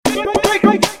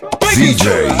ShimiNyc.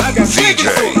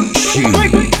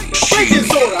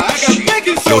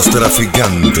 Los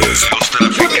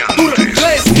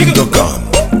traficantes.com.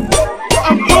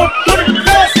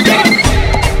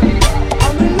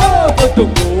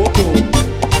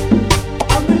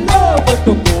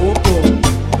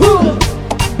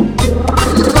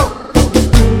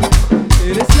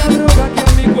 Eres la droga que a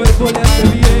mi cuerpo le hace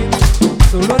bien.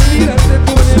 Solo al mirarte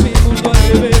pone mi mundo al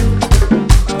revés.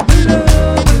 I'm in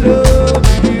love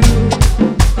with you.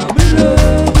 I'm in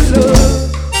love.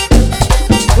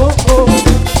 Oh, oh.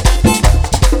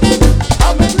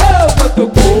 I'm in love with the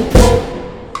coco.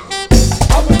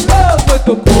 I'm in love with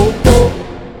the coco.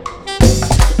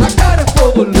 I got it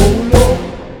for the Lolo.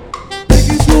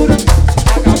 Baking soda. I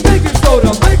got baking soda,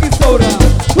 baking soda.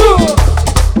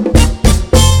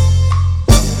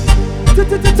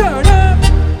 Turn up,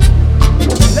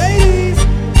 ladies.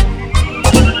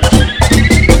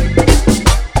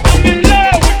 I'm in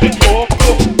love with the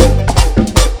coco.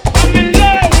 I'm in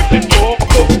love with the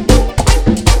coco.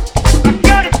 I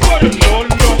got it for the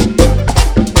Lolo.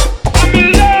 I'm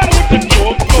in love with the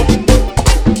coco.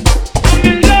 I'm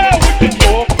in love with the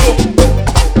coco.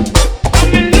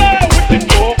 I'm in love with the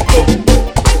coco.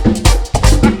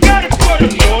 I got it for the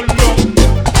Lolo.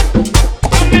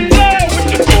 I'm in love with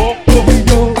the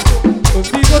coco.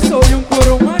 Contigo soy un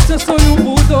coro macho, soy un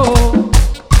puto.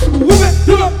 Women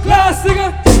do a clásica.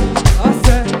 I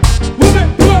said, women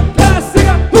do a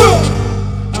clásica.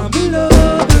 I'm in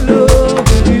love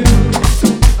with you.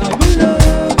 I'm in love.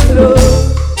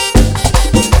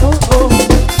 Oh, oh.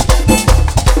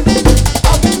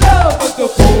 I'm in love with the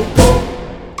coco.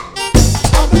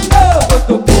 I'm in love with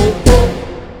the coco.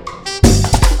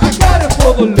 I got it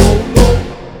for the Lolo.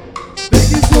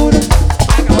 Baking soda. I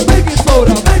got baking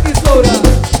soda, baking soda.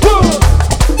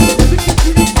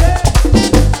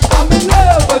 I'm in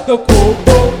love with the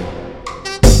coco.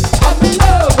 I'm in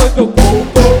love with the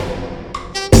coco.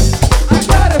 I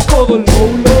got it for the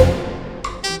Lolo.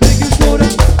 Baking soda.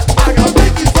 I got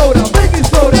baking soda, baking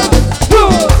soda.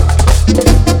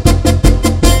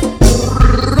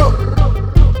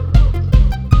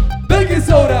 Baking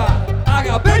soda. I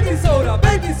got baking soda,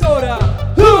 baking soda.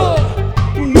 I'm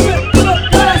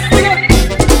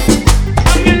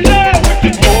in love with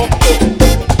the coco.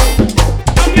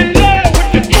 I'm in love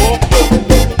with the coco.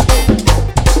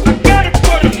 I got it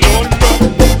for the Lolo.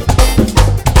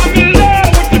 I'm in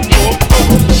love with the coco.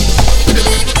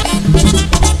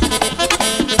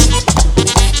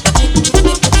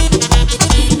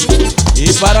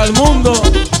 Y para el mundo,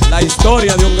 la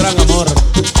historia de un gran amor.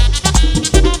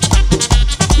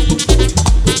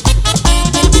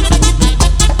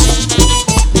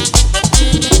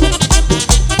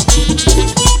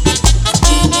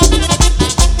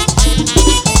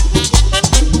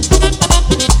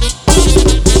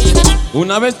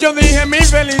 Una vez yo dije mi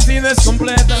felicidad es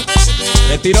completa.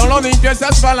 Retiro lo dicho,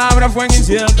 esas palabras fueron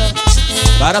inciertas.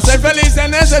 Para ser feliz se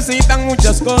necesitan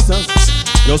muchas cosas.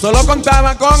 Yo solo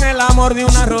contaba con el amor de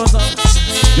una rosa.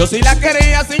 Yo sí la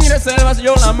quería sin reservas,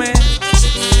 yo la amé.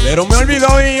 Pero me olvidó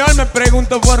y hoy me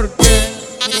pregunto por qué.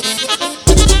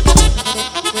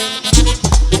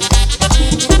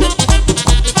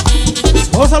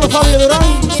 Gózalo, Fabio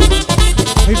Durán,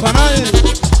 mi panal.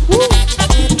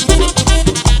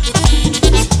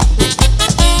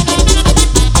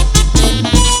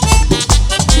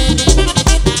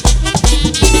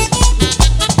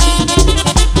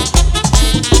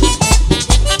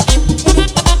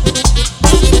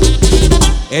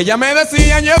 Ella me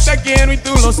decía yo te quiero y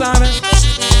tú lo sabes.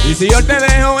 Y si yo te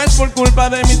dejo es por culpa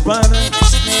de mis padres.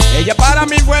 Ella para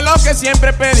mí fue lo que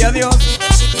siempre pedí a Dios.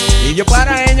 Y yo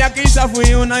para ella quizá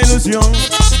fui una ilusión.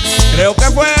 Creo que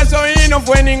fue eso y no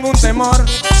fue ningún temor.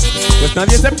 Pues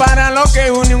nadie separa lo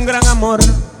que une un gran amor.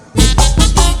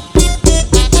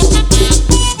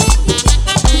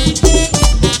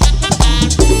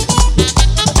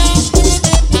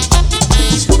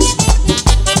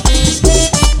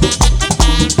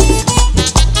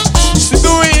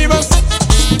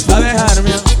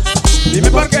 Dime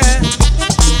por qué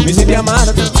me hiciste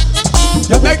amarte.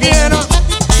 Yo te quiero,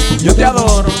 yo te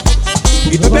adoro.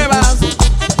 Y tú te vas,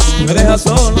 me dejas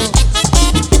solo.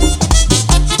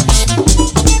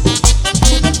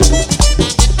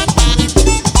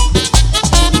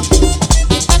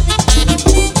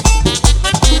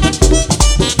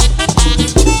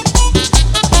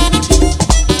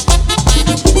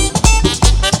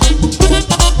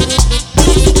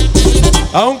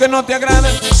 Aunque no te agrade,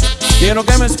 quiero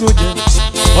que me escuches.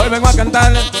 Hoy vengo a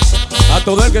cantarle a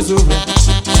todo el que sufre,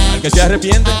 al que se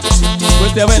arrepiente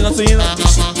pues de haber nacido.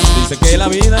 Dice que la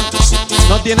vida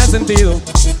no tiene sentido,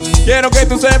 Quiero que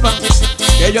tú sepas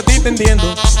que yo a ti te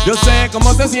entiendo. Yo sé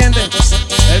cómo se siente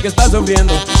el que está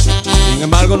sufriendo. Sin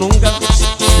embargo nunca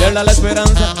pierda la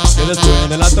esperanza, que después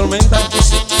de la tormenta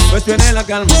pues viene la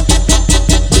calma.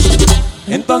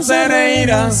 Entonces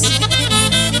reirás.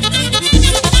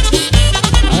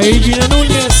 Ahí Gina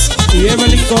Núñez y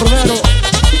Evelyn Cordero.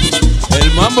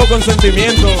 El mambo con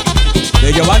sentimiento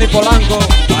de Giovanni Polanco.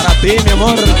 Para ti, mi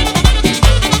amor.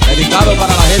 Dedicado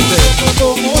para la gente.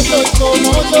 Como yo,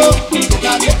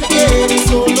 nadie te quiere,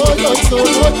 solo yo y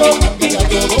solo yo. Que ya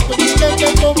todo pendiente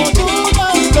como tú,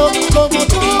 bailo, como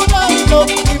tú, bailo.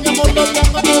 Y mi amor lo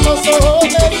llama con los ojos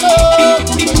de Dios.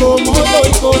 Como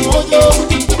yo,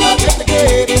 nadie te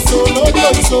quiere, solo yo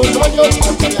y solo yo.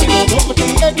 Que ya todo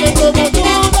pendiente como tú,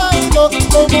 bailo,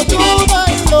 como tú,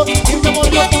 bailo. Y mi amor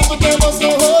lo llama con los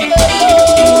ojos de Dios.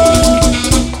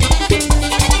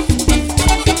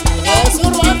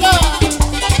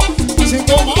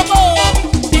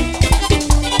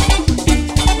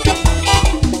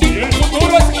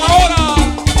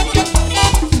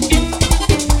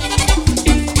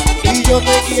 Yo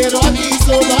te quiero a ti,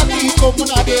 solo a ti, como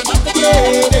nadie más te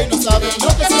quiere. No sabes lo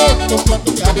que siento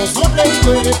cuando te hago sonreír.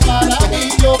 Tú eres para mí,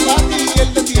 yo para ti.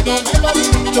 El destino me lo ha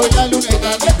dicho y la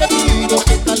luneta de testigo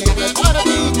que esta letra es para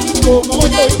ti. Como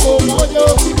yo y como yo,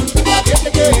 nadie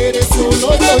te quiere, solo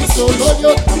yo y solo yo.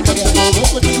 Aunque a todo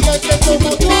por ti hay que como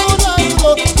tú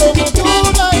bailo, como tú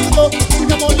bailo. Y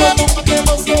mi amor lo pongo ante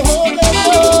los ojos de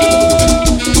Dios.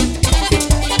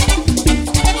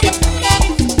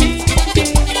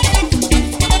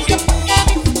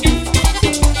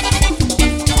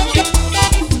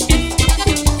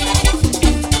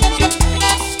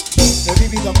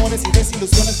 Amores y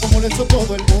desilusiones como lo hizo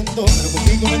todo el mundo, pero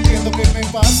contigo no entiendo qué me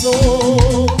pasó.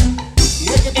 Y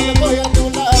es que cuando estoy a tu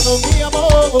lado, mi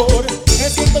amor, me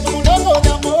siento como un loco de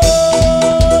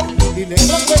amor. Y le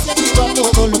doy sentido a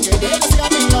todo lo que me decía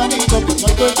mi amigo, que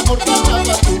cuando el amor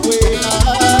cantaba tu buena.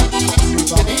 Mi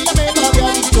familia me lo había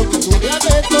dicho, que tú me has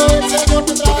hecho, el Señor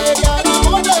te traería el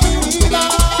amor de mi vida.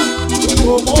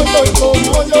 Como yo y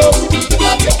como yo,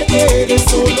 nadie te quiere,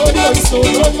 solo yo y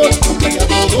solo yo. Aunque ya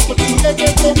todo por ti que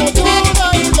como tú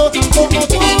bailo, como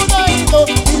tú bailo.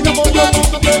 Y mi amor lo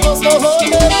pongo ante los ojos de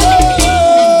Dios.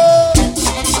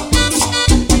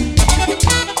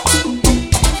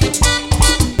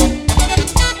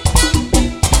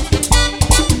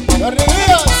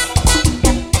 ¡Arribías!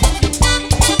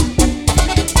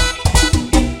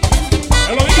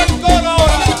 ¡Me lo diga el coro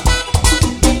ahora!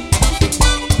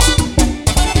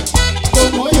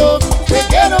 Como yo, te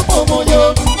quiero como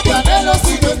yo, te anhelo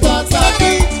si no estás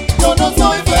aquí, yo no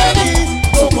soy feliz.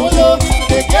 Como yo,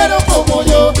 te quiero como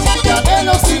yo, te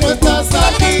anhelo si no estás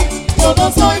aquí, yo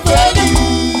no soy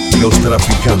feliz.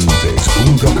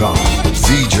 Lostraficantes.com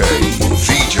DJ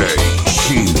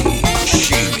ShimiNyc.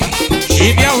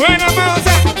 India buena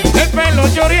moza, del pelo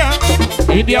choreado.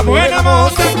 India buena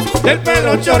moza, del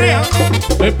pelo choreado.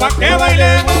 Ven pa' que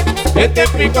bailemos este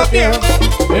picoteo.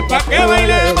 Ven pa' que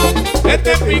bailemos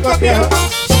este picoteo.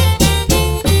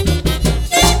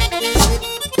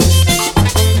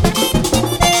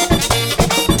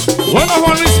 Bueno,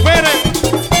 Juan Luis Pérez,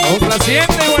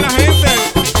 complaciente y buena gente.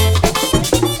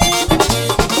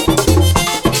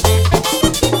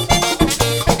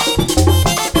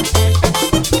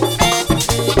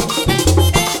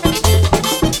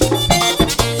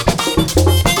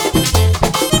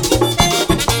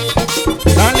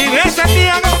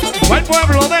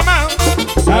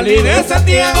 Salí de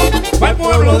Santiago pa'l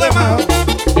pueblo de Mao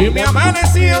y me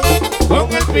amaneció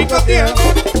con el picoteo.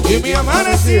 Y me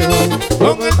amaneció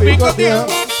con el picoteo.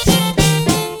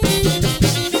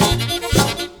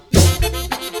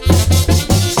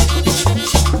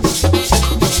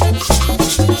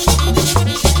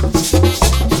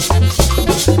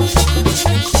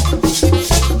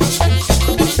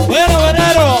 Bueno,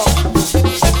 venero,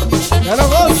 que lo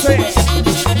goce.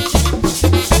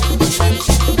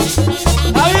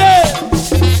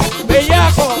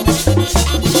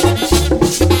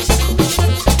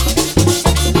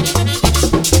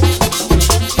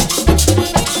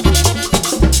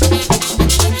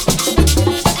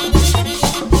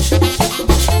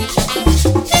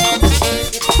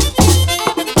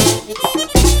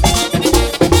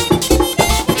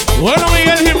 Bueno,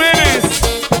 Miguel Jiménez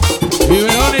y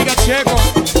Verónica Checo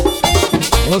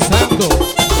gozando.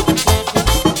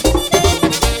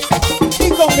 Y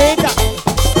con ella.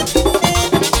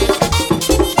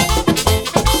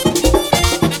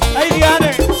 Ahí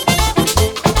Diane.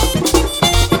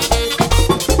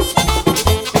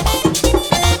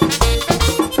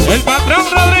 El patrón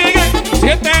Rodríguez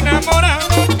siente enamorado.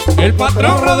 El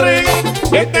patrón Rodríguez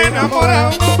que está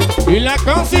enamorado y la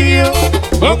consiguió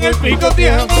con el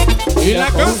picoteado. Y la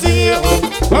consiguió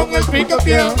con el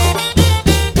picoteado.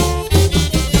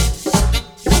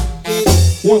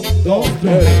 1, 2,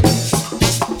 3.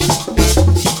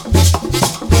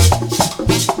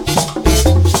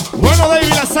 Bueno, David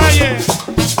Lasalle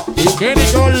y que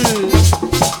Nicole.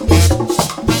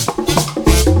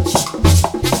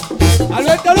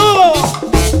 Alberto Lugo,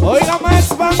 oiga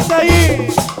más banda ahí.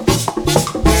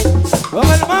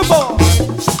 Con el mambo.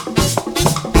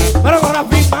 Pero con la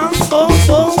pista.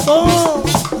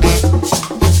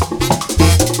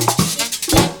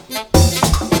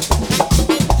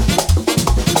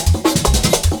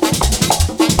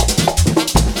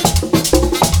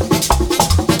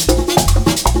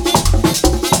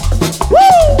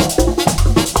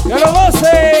 Que lo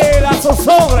goce la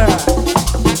zozobra,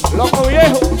 loco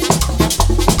viejo.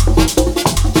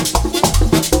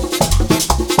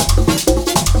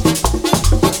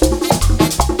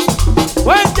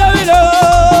 Cuenta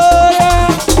Vilora.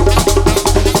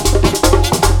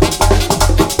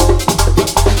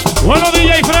 Bueno,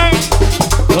 DJ Frank,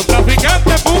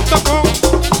 lostraficantes.com.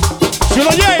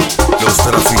 Chulo J.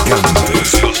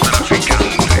 Lostraficantes.com.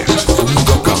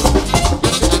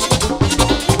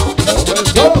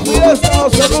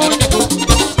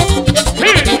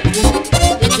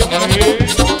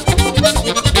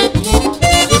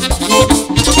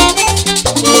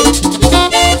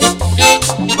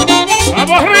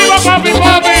 Vamos arriba, papi,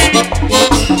 papi.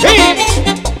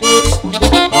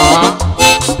 Ajá.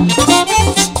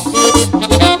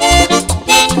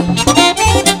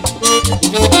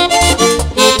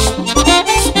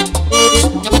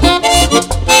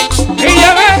 Y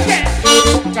ya ves que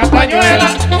Castañuela,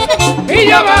 y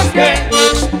ya ves que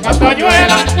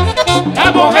Castañuela,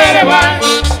 las mujeres van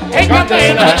en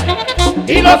candela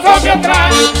y los hombres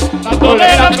atrás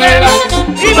dándole la pela,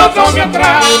 y los hombres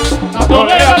atrás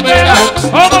dándole la pela.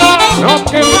 ¡Vámonos! ¡Nos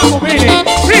quemamos, Mini!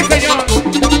 ¡Sí, señor!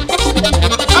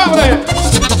 ¡Abre!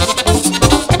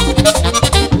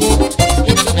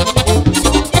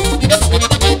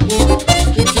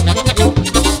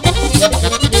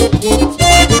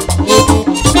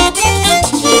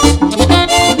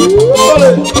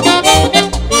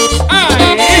 ¡Ay!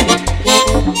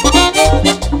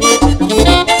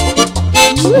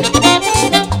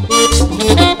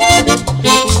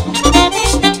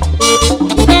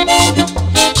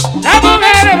 Las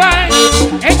mujeres van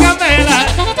en candela,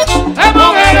 las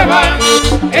mujeres van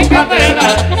en candela,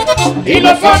 y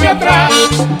los hombres atrás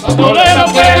dándole la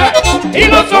pela, y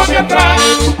los hombres atrás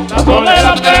dándole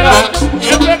la pela.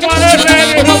 Este cual es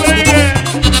Rey Rodríguez.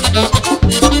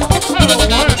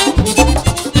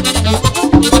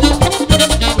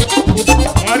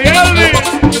 Marielli.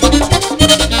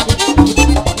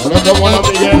 Ahora como la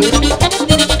Miguel.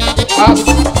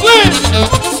 Así.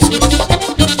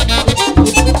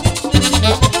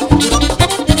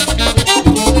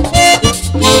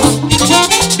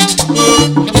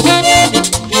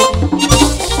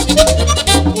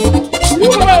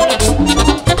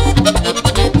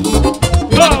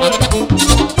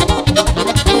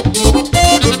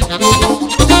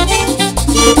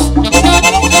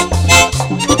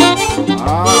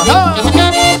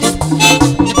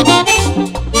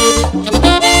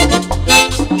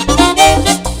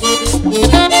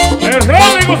 El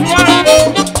Robin Guzmán,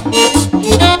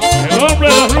 el hombre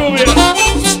de las rubias.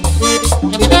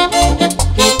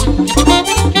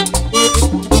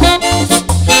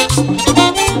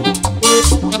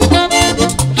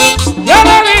 Ya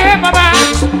le dije mamá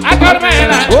a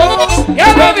Carmela, ya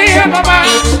le dije mamá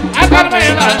a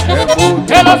Carmela,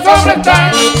 que los hombres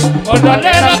están por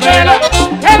darle la pela,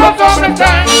 que los hombres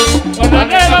están por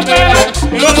darle la pela,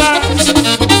 y verdad.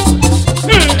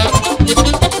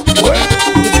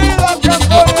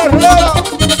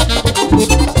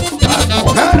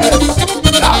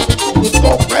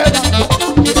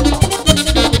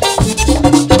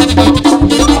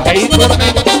 Ahí duerme.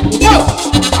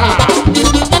 Ah.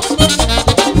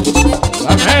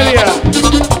 La media.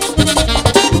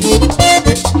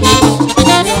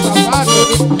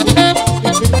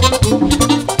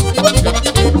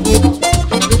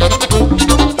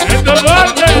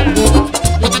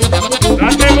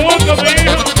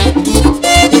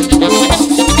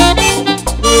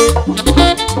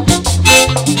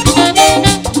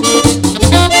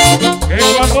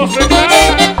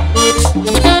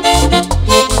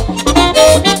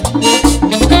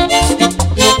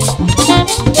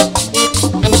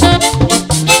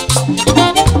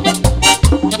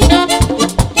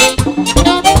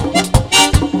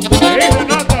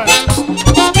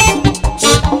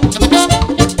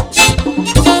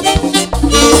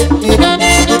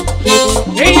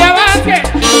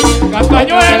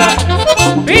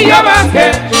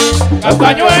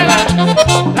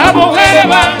 mujeres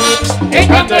van en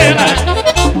candela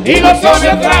y los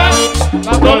hombres atrás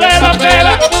dándole la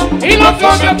pela, y los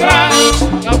hombres atrás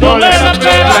dándole la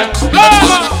pela.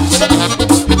 ¡Vamos!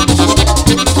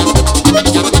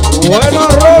 Buena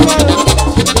Roma.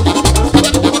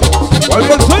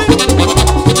 Vuelve el swing.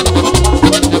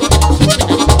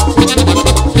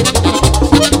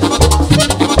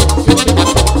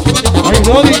 Ay,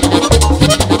 Dodi.